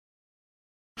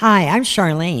Hi, I'm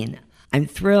Charlyne. I'm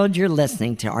thrilled you're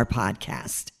listening to our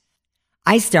podcast.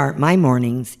 I start my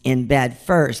mornings in bed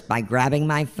first by grabbing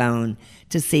my phone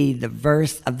to see the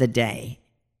verse of the day.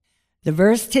 The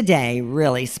verse today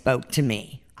really spoke to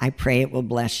me. I pray it will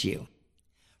bless you.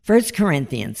 1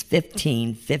 Corinthians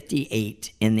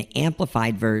 15:58 in the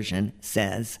Amplified Version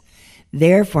says,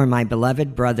 "Therefore, my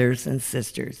beloved brothers and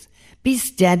sisters, be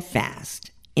steadfast,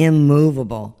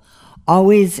 immovable,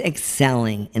 always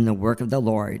excelling in the work of the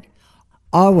Lord,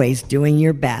 always doing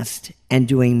your best and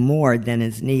doing more than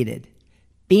is needed,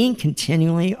 being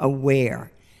continually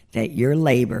aware that your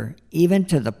labor, even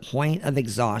to the point of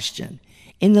exhaustion,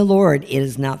 in the Lord it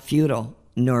is not futile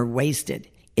nor wasted.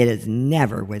 It is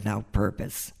never without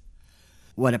purpose."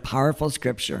 What a powerful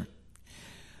scripture.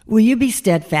 Will you be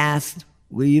steadfast?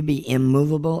 Will you be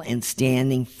immovable and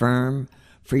standing firm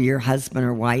for your husband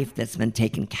or wife that's been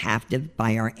taken captive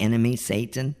by our enemy,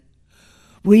 Satan?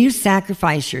 Will you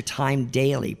sacrifice your time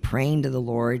daily praying to the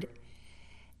Lord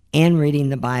and reading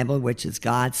the Bible, which is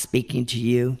God speaking to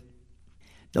you?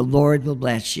 The Lord will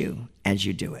bless you as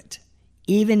you do it.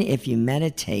 Even if you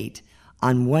meditate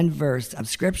on one verse of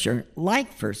Scripture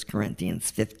like 1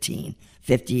 Corinthians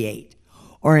 15:58,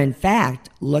 or in fact,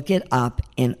 look it up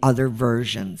in other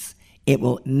versions. It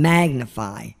will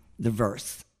magnify the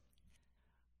verse.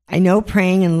 I know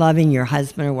praying and loving your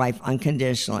husband or wife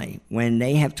unconditionally when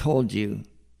they have told you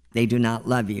they do not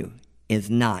love you is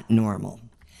not normal.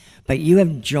 But you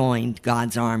have joined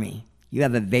God's army. You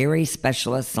have a very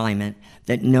special assignment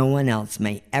that no one else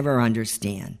may ever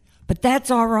understand. But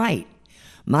that's all right.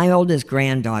 My oldest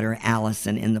granddaughter,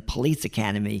 Allison, in the police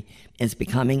academy, is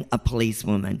becoming a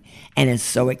policewoman and is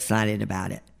so excited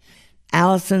about it.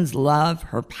 Allison's love,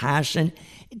 her passion,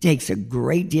 it takes a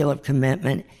great deal of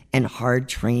commitment and hard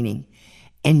training.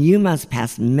 And you must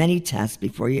pass many tests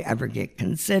before you ever get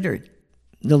considered.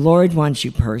 The Lord wants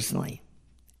you personally.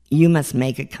 You must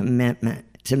make a commitment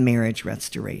to marriage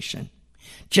restoration.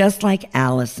 Just like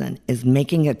Allison is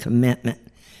making a commitment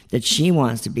that she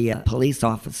wants to be a police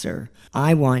officer,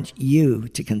 I want you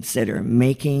to consider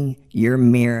making your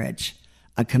marriage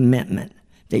a commitment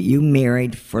that you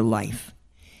married for life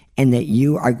and that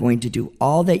you are going to do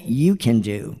all that you can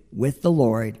do with the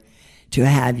Lord to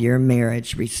have your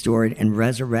marriage restored and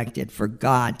resurrected for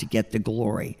God to get the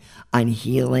glory on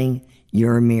healing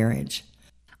your marriage.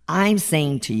 I'm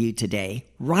saying to you today,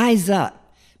 rise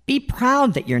up. Be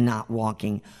proud that you're not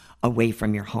walking away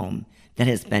from your home that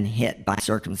has been hit by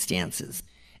circumstances.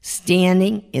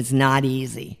 Standing is not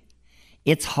easy.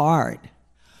 It's hard.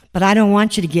 But I don't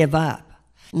want you to give up.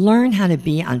 Learn how to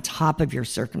be on top of your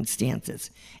circumstances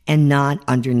and not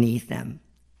underneath them.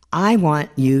 I want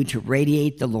you to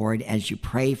radiate the Lord as you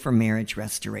pray for marriage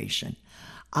restoration.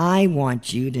 I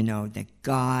want you to know that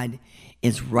God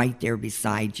is right there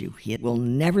beside you. He will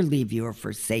never leave you or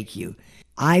forsake you.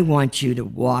 I want you to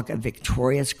walk a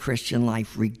victorious Christian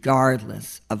life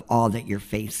regardless of all that you're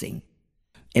facing.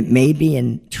 It may be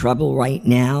in trouble right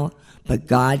now, but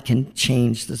God can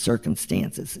change the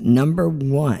circumstances. Number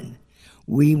one,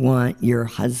 we want your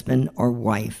husband or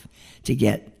wife to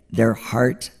get their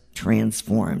heart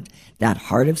transformed. That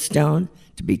heart of stone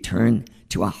to be turned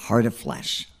to a heart of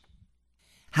flesh.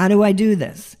 How do I do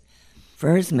this?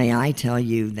 First, may I tell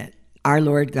you that our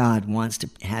Lord God wants to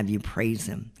have you praise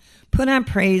Him. Put on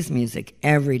praise music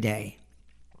every day.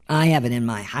 I have it in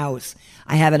my house.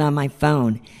 I have it on my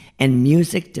phone. And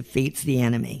music defeats the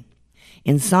enemy.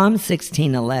 In Psalm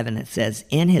 16:11, it says,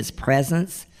 "In His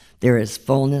presence there is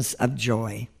fullness of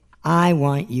joy." I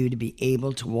want you to be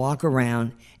able to walk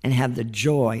around and have the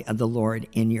joy of the Lord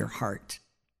in your heart.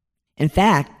 In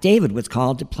fact, David was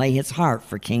called to play his harp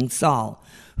for King Saul,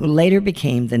 who later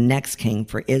became the next king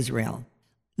for Israel.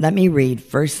 Let me read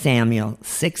 1 Samuel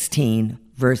 16,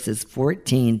 verses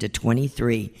 14 to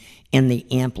 23 in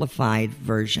the Amplified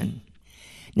Version.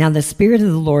 "Now the Spirit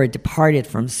of the Lord departed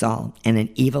from Saul, and an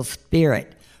evil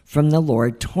spirit from the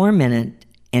Lord tormented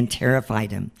and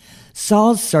terrified him.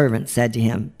 Saul's servant said to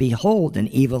him, 'Behold, an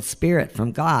evil spirit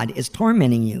from God is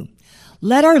tormenting you.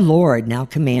 Let our Lord now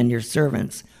command your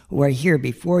servants who are here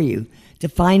before you to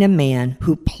find a man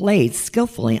who plays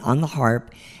skillfully on the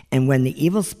harp, and when the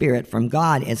evil spirit from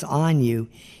God is on you,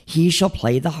 he shall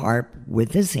play the harp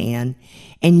with his hand,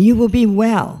 and you will be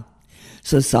well.'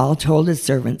 So Saul told his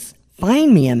servants,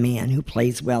 'Find me a man who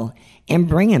plays well and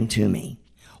bring him to me.'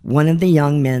 One of the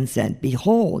young men said,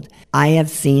 'Behold, I have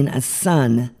seen a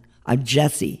son of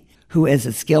Jesse, who is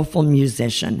a skillful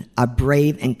musician, a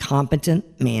brave and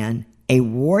competent man, a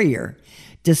warrior,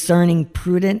 discerning,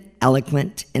 prudent,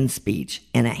 eloquent in speech,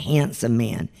 and a handsome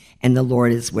man, and the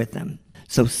Lord is with him.'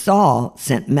 So Saul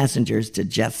sent messengers to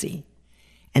Jesse.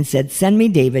 and said, "Send me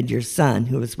David, your son,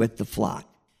 who is with the flock."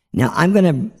 Now, I'm going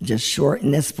to just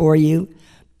shorten this for you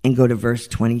and go to verse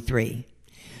 23.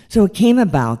 So it came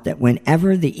about that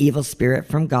whenever the evil spirit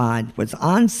from God was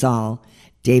on Saul,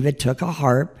 David took a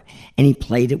harp and he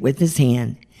played it with his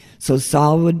hand. So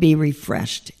Saul would be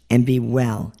refreshed and be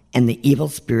well, and the evil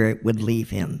spirit would leave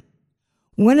him.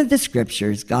 One of the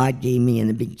scriptures God gave me in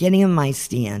the beginning of my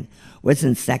stand was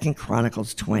in 2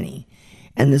 Chronicles 20,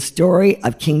 and the story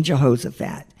of King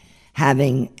Jehoshaphat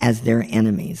having as their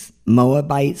enemies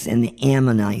Moabites and the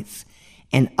Ammonites,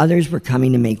 and others were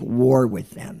coming to make war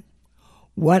with them.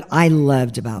 What I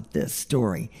loved about this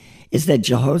story is that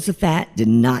Jehoshaphat did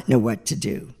not know what to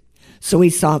do, so he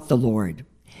sought the Lord.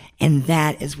 And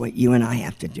that is what you and I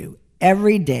have to do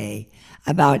every day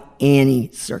about any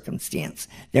circumstance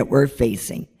that we're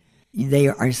facing. They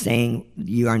are saying,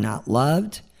 you are not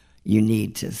loved. You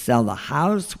need to sell the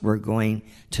house. We're going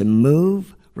to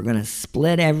move. We're going to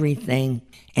split everything.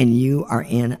 And you are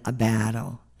in a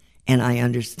battle. And I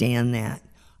understand that.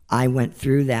 I went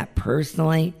through that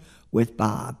personally with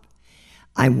Bob.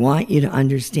 I want you to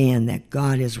understand that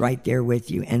God is right there with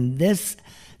you. And this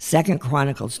 2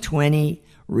 Chronicles 20,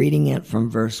 reading it from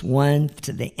verse 1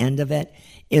 to the end of it,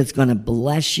 is going to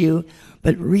bless you.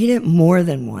 But read it more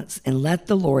than once and let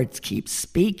the Lord keep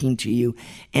speaking to you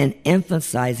and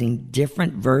emphasizing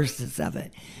different verses of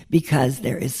it, because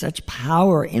there is such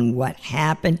power in what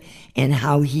happened and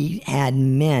how he had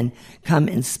men come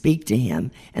and speak to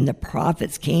him. And the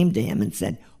prophets came to him and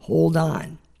said, hold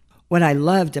on. What I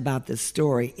loved about this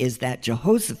story is that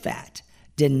Jehoshaphat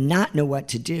did not know what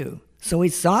to do, so he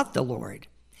sought the Lord.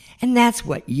 And that's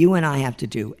what you and I have to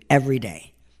do every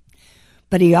day.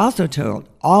 But he also told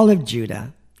all of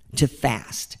Judah to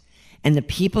fast, and the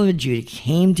people of Judah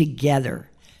came together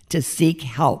to seek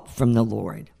help from the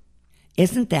Lord.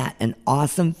 Isn't that an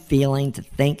awesome feeling to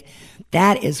think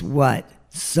that is what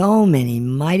so many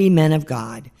mighty men of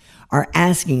God are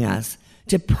asking us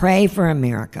to pray for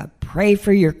America, pray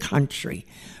for your country,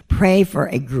 pray for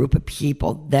a group of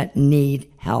people that need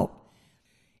help.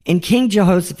 In King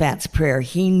Jehoshaphat's prayer,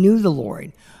 he knew the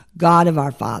Lord, God of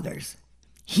our fathers.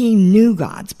 He knew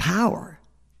God's power.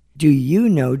 Do you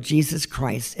know Jesus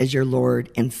Christ as your Lord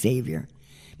and Savior?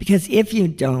 Because if you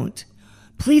don't,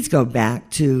 please go back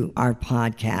to our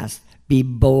podcast, Be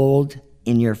Bold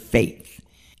in Your Faith,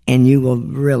 and you will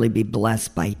really be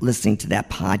blessed by listening to that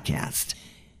podcast.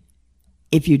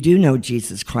 If you do know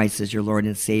Jesus Christ as your Lord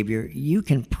and Savior, you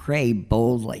can pray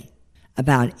boldly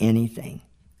about anything.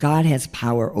 God has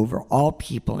power over all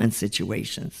people and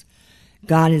situations.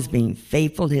 God is being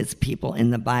faithful to his people in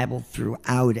the Bible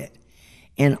throughout it.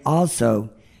 And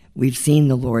also, we've seen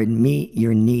the Lord meet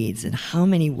your needs in how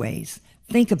many ways?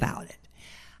 Think about it.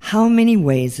 How many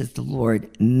ways has the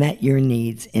Lord met your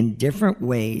needs in different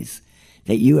ways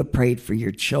that you have prayed for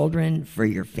your children, for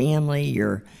your family,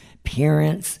 your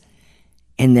parents,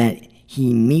 and that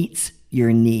he meets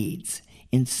your needs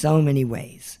in so many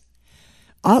ways?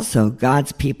 Also,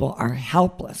 God's people are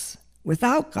helpless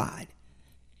without God.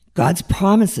 God's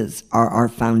promises are our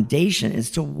foundation, is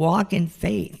to walk in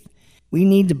faith. We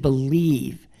need to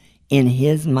believe in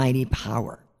his mighty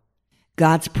power.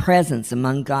 God's presence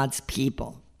among God's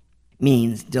people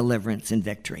means deliverance and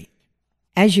victory.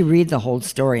 As you read the whole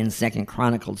story in 2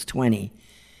 Chronicles 20,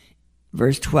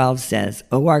 verse 12 says,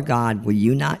 "O our God, will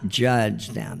you not judge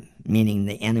them," meaning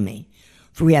the enemy,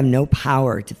 "for we have no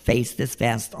power to face this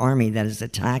vast army that is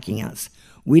attacking us.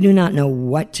 We do not know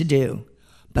what to do,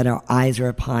 but our eyes are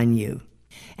upon you."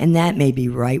 And that may be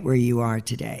right where you are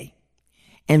today.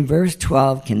 And verse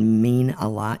 12 can mean a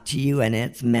lot to you, and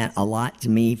it's meant a lot to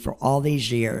me for all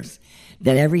these years,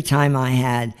 that every time I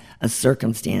had a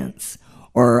circumstance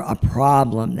or a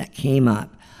problem that came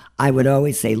up, I would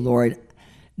always say, Lord,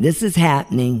 this is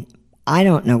happening. I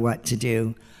don't know what to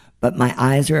do, but my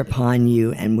eyes are upon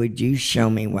you, and would you show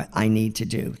me what I need to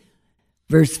do?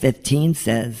 Verse 15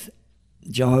 says,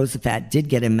 Jehoshaphat did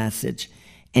get a message,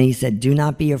 and he said, "Do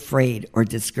not be afraid or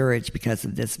discouraged because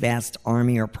of this vast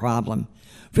army or problem,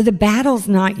 for the battle's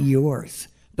not yours,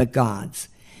 but God's."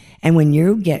 And when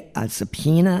you get a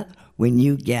subpoena, when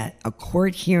you get a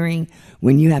court hearing,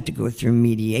 when you have to go through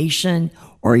mediation,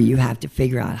 or you have to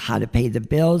figure out how to pay the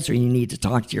bills, or you need to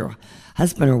talk to your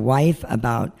husband or wife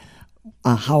about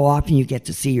how often you get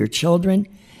to see your children,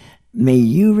 may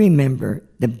you remember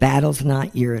the battle's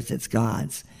not yours, it's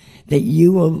God's. That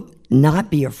you will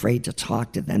not be afraid to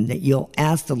talk to them, that you'll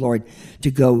ask the Lord to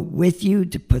go with you,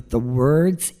 to put the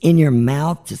words in your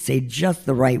mouth, to say just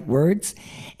the right words,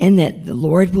 and that the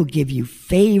Lord will give you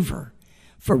favor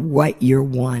for what you're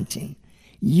wanting.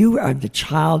 You are the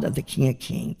child of the King of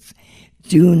Kings.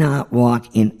 Do not walk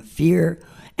in fear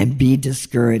and be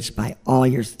discouraged by all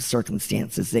your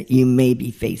circumstances that you may be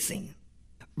facing.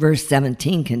 Verse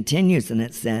 17 continues and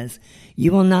it says,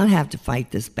 you will not have to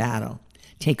fight this battle.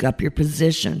 Take up your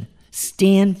position,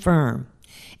 stand firm,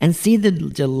 and see the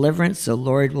deliverance the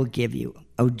Lord will give you,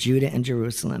 O Judah and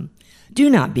Jerusalem. Do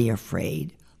not be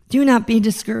afraid. Do not be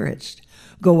discouraged.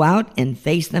 Go out and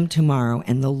face them tomorrow,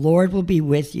 and the Lord will be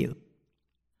with you.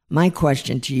 My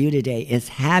question to you today is,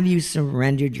 have you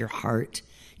surrendered your heart,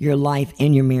 your life,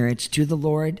 and your marriage to the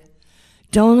Lord?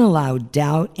 Don't allow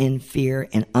doubt and fear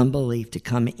and unbelief to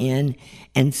come in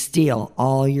and steal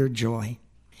all your joy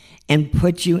and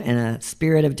put you in a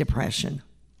spirit of depression.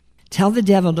 Tell the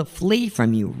devil to flee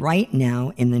from you right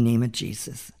now in the name of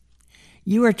Jesus.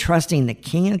 You are trusting the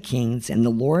King of Kings and the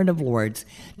Lord of Lords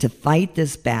to fight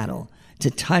this battle, to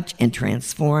touch and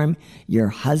transform your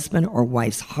husband or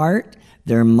wife's heart,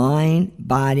 their mind,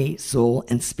 body, soul,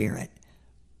 and spirit.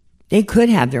 They could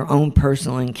have their own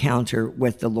personal encounter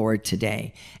with the Lord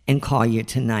today and call you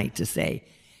tonight to say,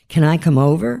 can I come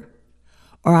over?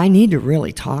 Or I need to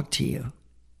really talk to you.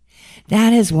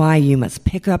 That is why you must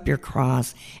pick up your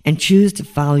cross and choose to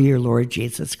follow your Lord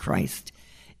Jesus Christ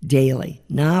daily,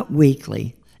 not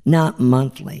weekly, not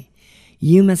monthly.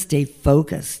 You must stay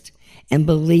focused and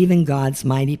believe in God's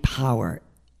mighty power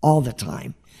all the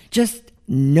time. Just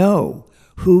know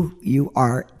who you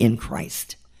are in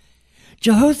Christ.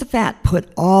 Jehoshaphat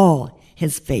put all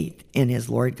his faith in his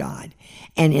Lord God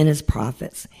and in his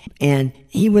prophets, and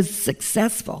he was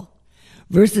successful.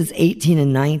 Verses 18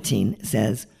 and 19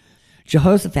 says,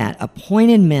 Jehoshaphat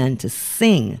appointed men to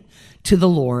sing to the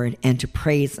Lord and to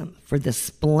praise him for the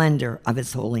splendor of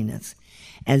his holiness.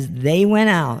 As they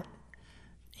went out,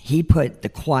 he put the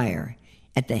choir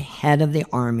at the head of the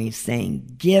army,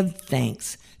 saying, give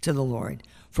thanks to the Lord,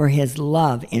 for his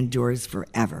love endures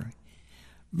forever.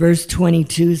 Verse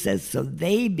 22 says, so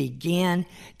they began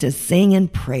to sing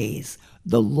and praise.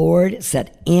 The Lord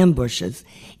set ambushes,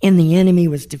 and the enemy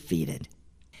was defeated.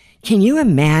 Can you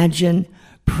imagine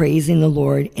praising the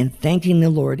Lord and thanking the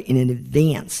Lord in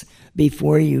advance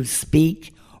before you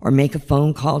speak or make a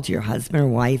phone call to your husband or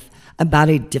wife about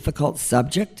a difficult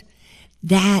subject?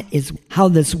 That is how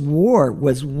this war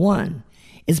was won,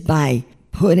 is by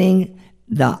putting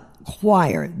the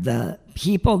choir, the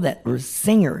people that were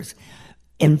singers,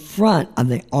 in front of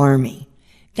the army.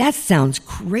 That sounds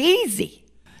crazy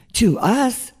to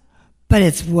us, but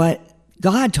it's what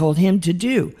God told him to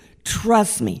do.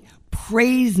 Trust me,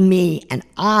 praise me, and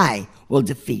I will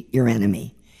defeat your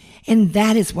enemy. And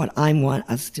that is what I want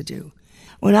us to do.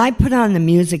 When I put on the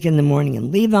music in the morning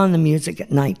and leave on the music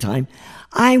at nighttime,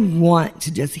 I want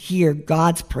to just hear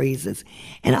God's praises,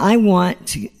 and I want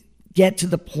to get to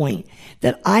the point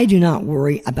that I do not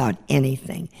worry about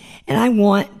anything. And I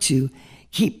want to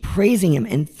keep praising him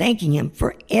and thanking him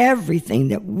for everything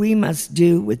that we must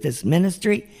do with this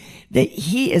ministry, that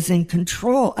he is in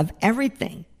control of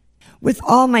everything, with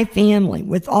all my family,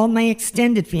 with all my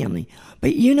extended family.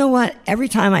 But you know what? Every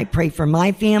time I pray for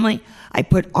my family, I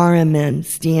put RMN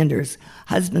standards,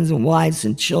 husbands and wives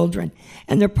and children,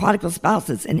 and their prodigal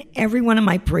spouses in every one of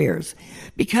my prayers,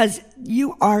 because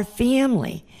you are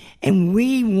family, and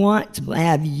we want to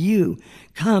have you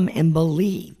come and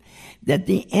believe that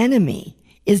the enemy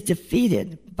is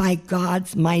defeated by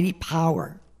God's mighty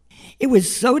power. It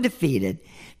was so defeated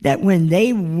that when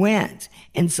they went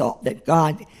and saw that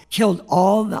God killed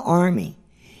all the army,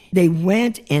 they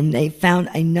went and they found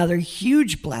another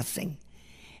huge blessing.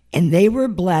 And they were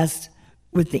blessed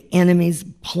with the enemy's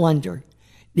plunder,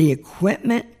 the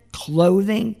equipment,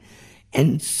 clothing,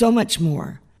 and so much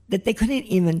more, that they couldn't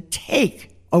even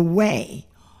take away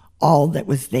all that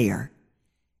was there.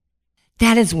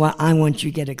 That is what I want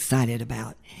you to get excited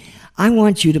about. I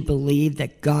want you to believe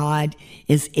that God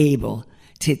is able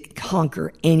to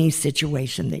conquer any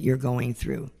situation that you're going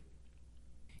through.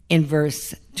 In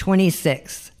verse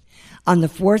 26, on the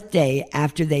fourth day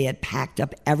after they had packed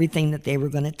up everything that they were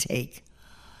going to take,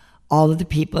 all of the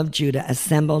people of Judah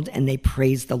assembled and they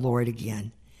praised the Lord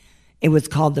again. It was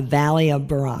called the Valley of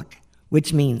Barak,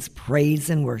 which means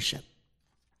praise and worship.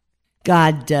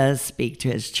 God does speak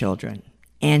to his children,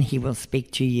 and he will speak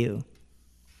to you.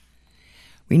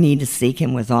 We need to seek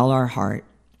him with all our heart.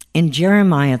 In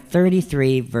Jeremiah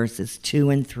 33, verses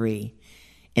 2 and 3,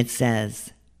 it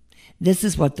says, this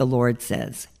is what the Lord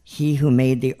says, he who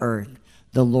made the earth,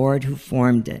 the Lord who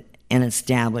formed it and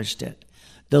established it.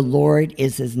 The Lord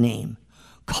is his name.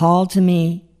 Call to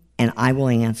me, and I will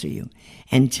answer you,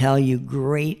 and tell you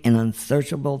great and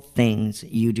unsearchable things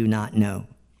you do not know.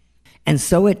 And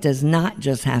so it does not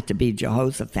just have to be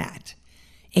Jehoshaphat.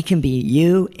 It can be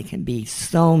you, it can be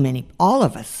so many, all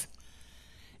of us,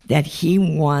 that he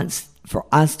wants for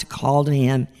us to call to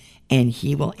him, and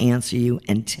he will answer you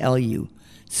and tell you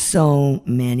so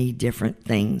many different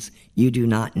things you do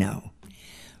not know.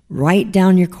 Write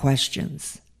down your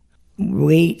questions.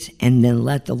 Wait, and then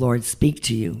let the Lord speak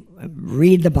to you.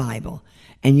 Read the Bible,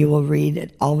 and you will read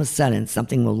it. All of a sudden,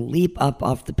 something will leap up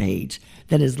off the page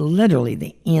that is literally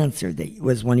the answer that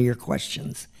was one of your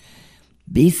questions.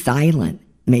 Be silent,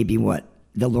 maybe what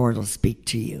the Lord will speak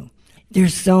to you.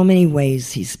 There's so many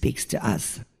ways he speaks to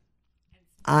us.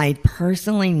 I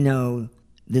personally know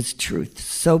this truth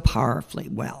so powerfully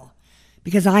well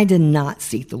because I did not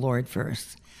seek the Lord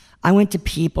first. I went to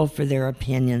people for their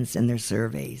opinions and their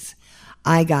surveys.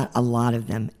 I got a lot of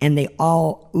them, and they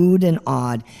all oohed and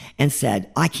awed and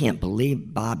said, I can't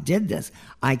believe Bob did this.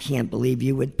 I can't believe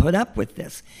you would put up with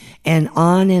this. And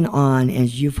on,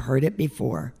 as you've heard it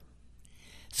before.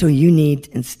 So you need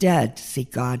instead to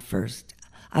seek God first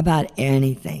about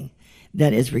anything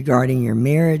that is regarding your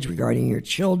marriage, regarding your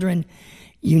children.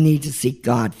 You need to seek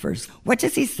God first. What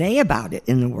does he say about it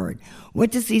in the Word?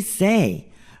 What does he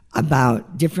say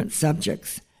about different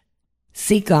subjects?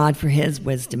 Seek God for his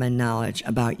wisdom and knowledge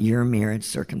about your marriage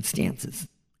circumstances.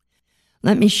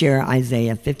 Let me share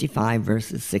Isaiah 55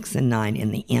 verses 6 and 9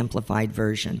 in the Amplified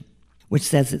Version, which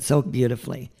says it so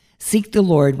beautifully. Seek the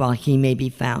Lord while he may be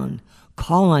found.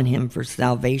 Call on him for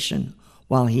salvation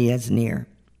while he is near.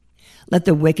 Let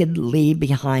the wicked leave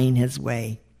behind his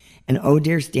way. And oh,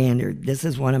 dear standard, this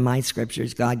is one of my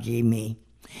scriptures God gave me.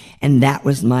 And that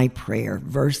was my prayer.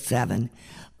 Verse 7,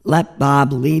 let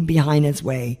Bob leave behind his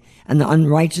way, and the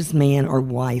unrighteous man or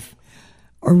wife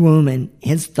or woman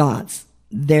his thoughts,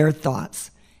 their thoughts,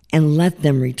 and let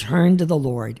them return to the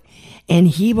Lord. And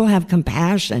he will have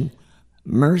compassion,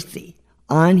 mercy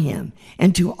on him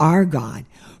and to our God,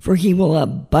 for he will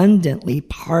abundantly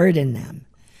pardon them.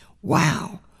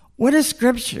 Wow, what a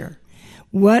scripture.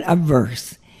 What a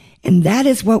verse. And that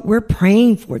is what we're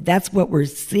praying for. That's what we're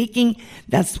seeking.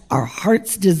 That's our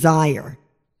heart's desire.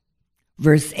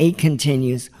 Verse 8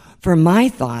 continues, for my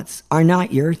thoughts are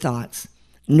not your thoughts,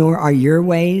 nor are your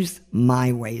ways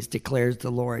my ways, declares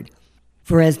the Lord.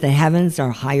 For as the heavens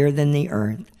are higher than the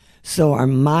earth, so are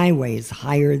my ways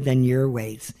higher than your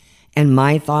ways, and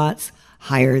my thoughts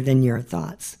higher than your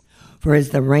thoughts. For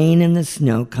as the rain and the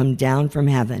snow come down from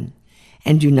heaven,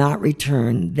 and do not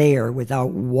return there without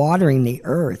watering the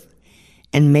earth,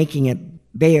 and making it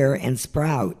bear and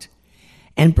sprout,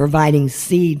 and providing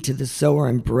seed to the sower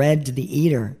and bread to the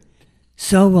eater,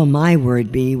 so will my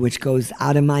word be which goes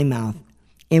out of my mouth.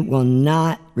 It will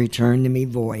not return to me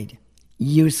void,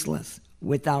 useless,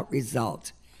 without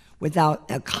result, without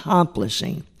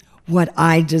accomplishing what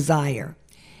I desire,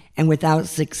 and without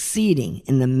succeeding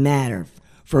in the matter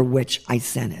for which I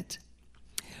sent it.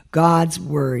 God's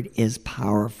word is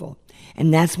powerful,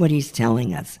 and that's what he's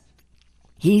telling us.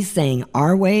 He's saying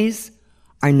our ways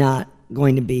are not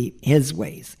going to be his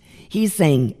ways. He's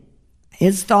saying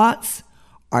his thoughts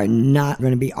are not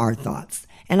going to be our thoughts.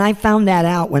 And I found that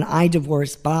out when I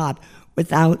divorced Bob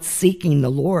without seeking the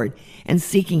Lord and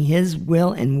seeking his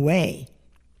will and way.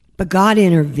 But God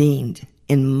intervened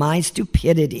in my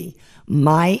stupidity,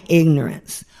 my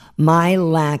ignorance, my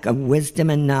lack of wisdom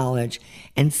and knowledge,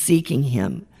 and seeking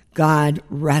him. God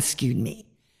rescued me.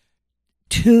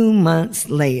 2 months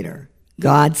later,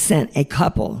 God sent a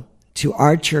couple to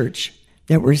our church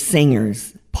that were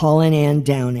singers, Paul and Ann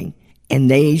Downing, and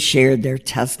they shared their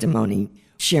testimony,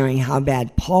 sharing how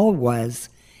bad Paul was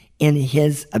in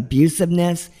his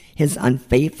abusiveness, his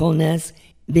unfaithfulness,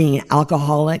 being an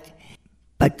alcoholic.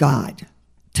 But God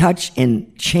touched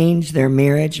and changed their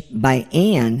marriage by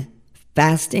Ann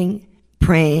fasting,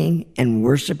 praying, and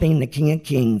worshiping the King of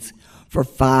Kings for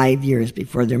 5 years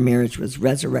before their marriage was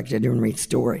resurrected and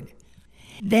restored.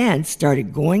 Then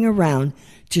started going around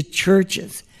to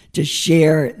churches to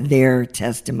share their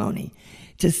testimony,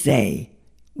 to say,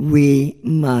 we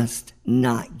must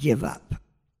not give up.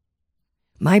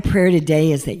 My prayer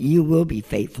today is that you will be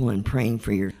faithful in praying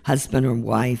for your husband or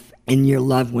wife and your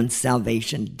loved one's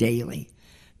salvation daily.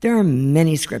 There are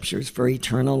many scriptures for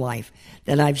eternal life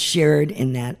that I've shared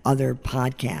in that other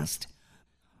podcast.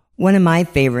 One of my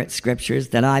favorite scriptures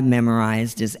that I've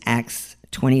memorized is Acts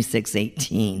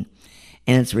 26:18,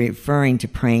 and it's referring to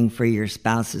praying for your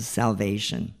spouse's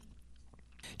salvation,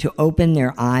 to open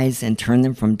their eyes and turn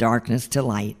them from darkness to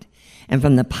light and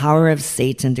from the power of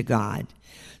Satan to God,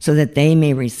 so that they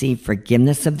may receive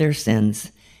forgiveness of their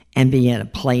sins and be at a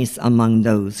place among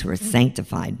those who are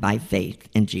sanctified by faith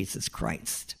in Jesus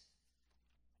Christ.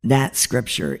 That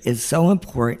scripture is so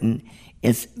important.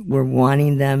 We're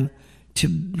wanting them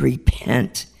to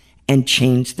repent and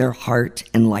change their heart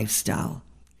and lifestyle.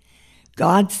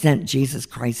 God sent Jesus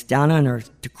Christ down on earth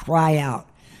to cry out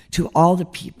to all the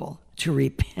people to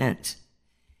repent.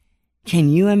 Can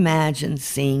you imagine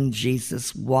seeing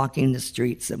Jesus walking the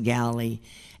streets of Galilee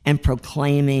and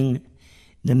proclaiming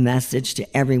the message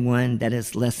to everyone that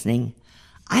is listening?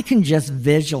 I can just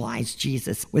visualize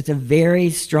Jesus with a very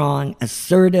strong,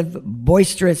 assertive,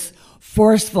 boisterous,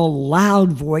 forceful,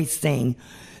 loud voice saying,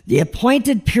 "The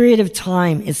appointed period of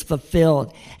time is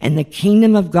fulfilled and the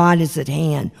kingdom of God is at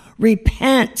hand.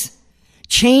 Repent,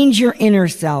 change your inner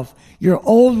self, your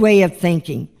old way of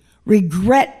thinking,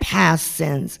 regret past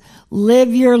sins,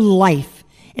 live your life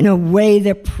in a way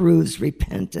that proves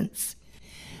repentance.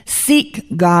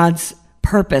 Seek God's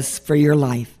purpose for your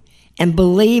life and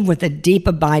believe with a deep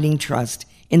abiding trust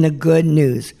in the good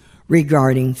news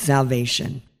regarding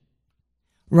salvation."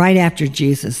 Right after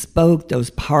Jesus spoke those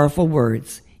powerful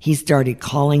words, he started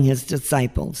calling his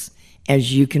disciples,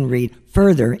 as you can read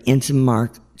further into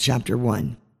Mark chapter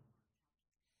 1.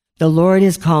 The Lord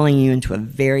is calling you into a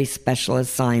very special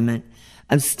assignment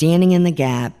of standing in the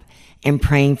gap and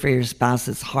praying for your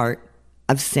spouse's heart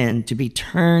of sin to be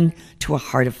turned to a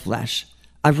heart of flesh,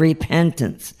 of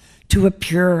repentance to a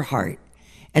pure heart,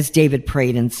 as David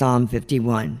prayed in Psalm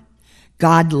 51.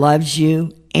 God loves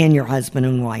you and your husband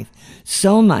and wife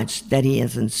so much that he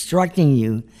is instructing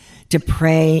you to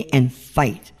pray and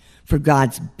fight for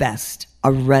God's best,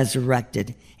 a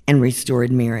resurrected and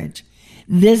restored marriage.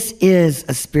 This is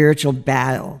a spiritual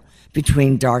battle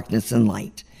between darkness and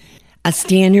light. A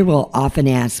stander will often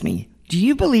ask me, "Do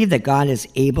you believe that God is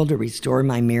able to restore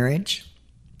my marriage?"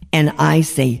 And I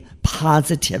say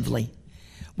positively,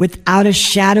 without a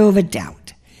shadow of a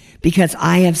doubt, because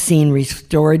I have seen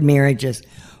restored marriages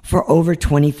for over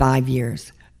 25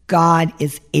 years. God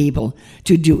is able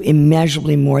to do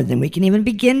immeasurably more than we can even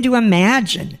begin to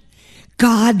imagine.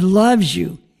 God loves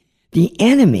you. The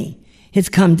enemy has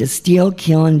come to steal,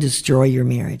 kill, and destroy your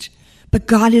marriage. But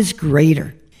God is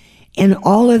greater. In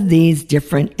all of these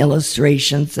different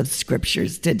illustrations of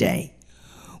scriptures today,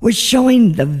 we're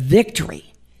showing the victory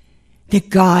that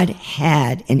God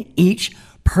had in each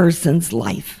person's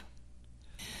life.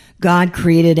 God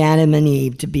created Adam and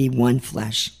Eve to be one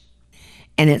flesh,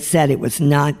 and it said it was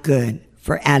not good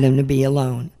for Adam to be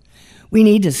alone. We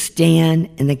need to stand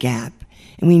in the gap,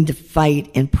 and we need to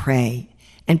fight and pray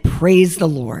and praise the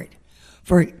Lord,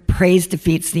 for praise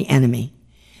defeats the enemy,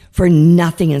 for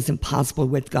nothing is impossible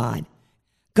with God.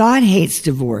 God hates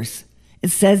divorce. It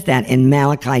says that in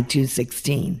Malachi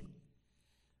 2:16.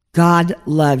 God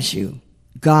loves you.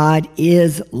 God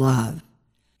is love.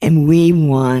 And we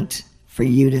want for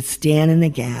you to stand in the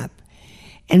gap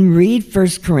and read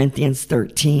 1 Corinthians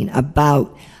 13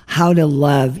 about how to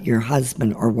love your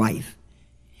husband or wife.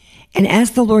 And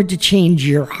ask the Lord to change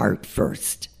your heart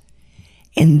first.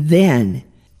 And then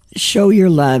show your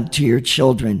love to your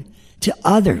children, to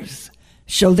others.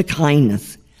 Show the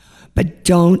kindness. But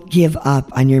don't give up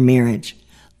on your marriage.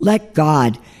 Let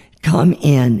God come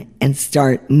in and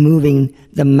start moving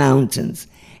the mountains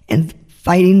and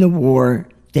fighting the war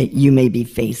that you may be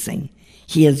facing.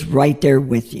 He is right there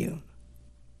with you.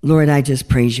 Lord, I just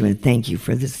praise you and thank you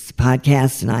for this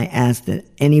podcast, and I ask that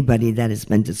anybody that has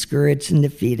been discouraged and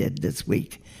defeated this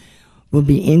week will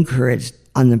be encouraged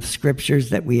on the scriptures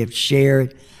that we have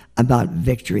shared about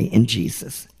victory in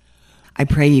Jesus. I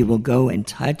pray you will go and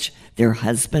touch their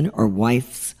husband or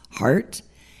wife's heart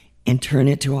and turn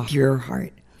it to a pure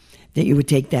heart, that you would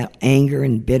take that anger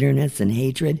and bitterness and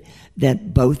hatred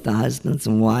that both the husbands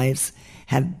and wives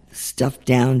have stuffed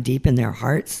down deep in their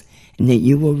hearts, and that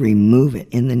you will remove it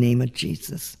in the name of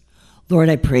Jesus. Lord,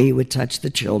 I pray you would touch the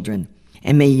children,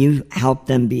 and may you help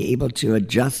them be able to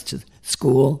adjust to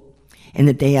school and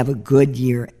that they have a good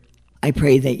year. I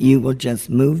pray that you will just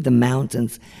move the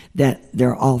mountains that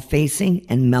they're all facing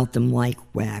and melt them like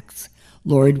wax.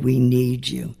 Lord, we need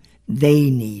you. They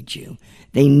need you.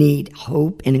 They need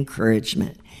hope and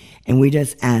encouragement. And we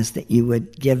just ask that you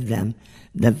would give them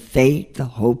the faith, the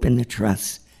hope, and the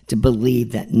trust to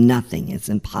believe that nothing is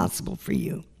impossible for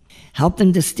you. Help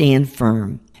them to stand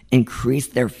firm, increase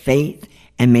their faith,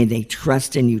 and may they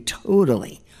trust in you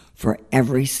totally for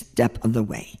every step of the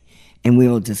way. And we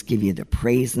will just give you the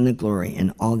praise and the glory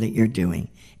in all that you're doing.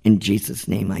 In Jesus'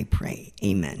 name I pray.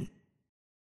 Amen.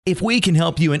 If we can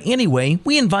help you in any way,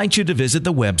 we invite you to visit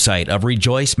the website of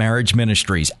Rejoice Marriage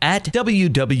Ministries at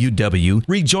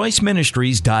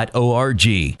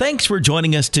www.rejoiceministries.org. Thanks for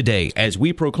joining us today as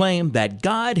we proclaim that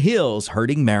God heals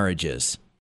hurting marriages.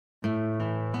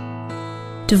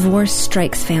 Divorce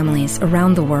strikes families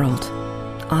around the world,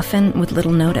 often with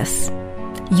little notice.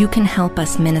 You can help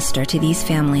us minister to these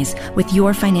families with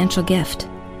your financial gift.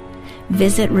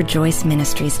 Visit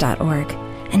rejoiceministries.org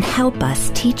and help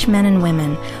us teach men and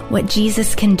women what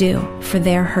Jesus can do for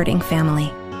their hurting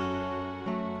family.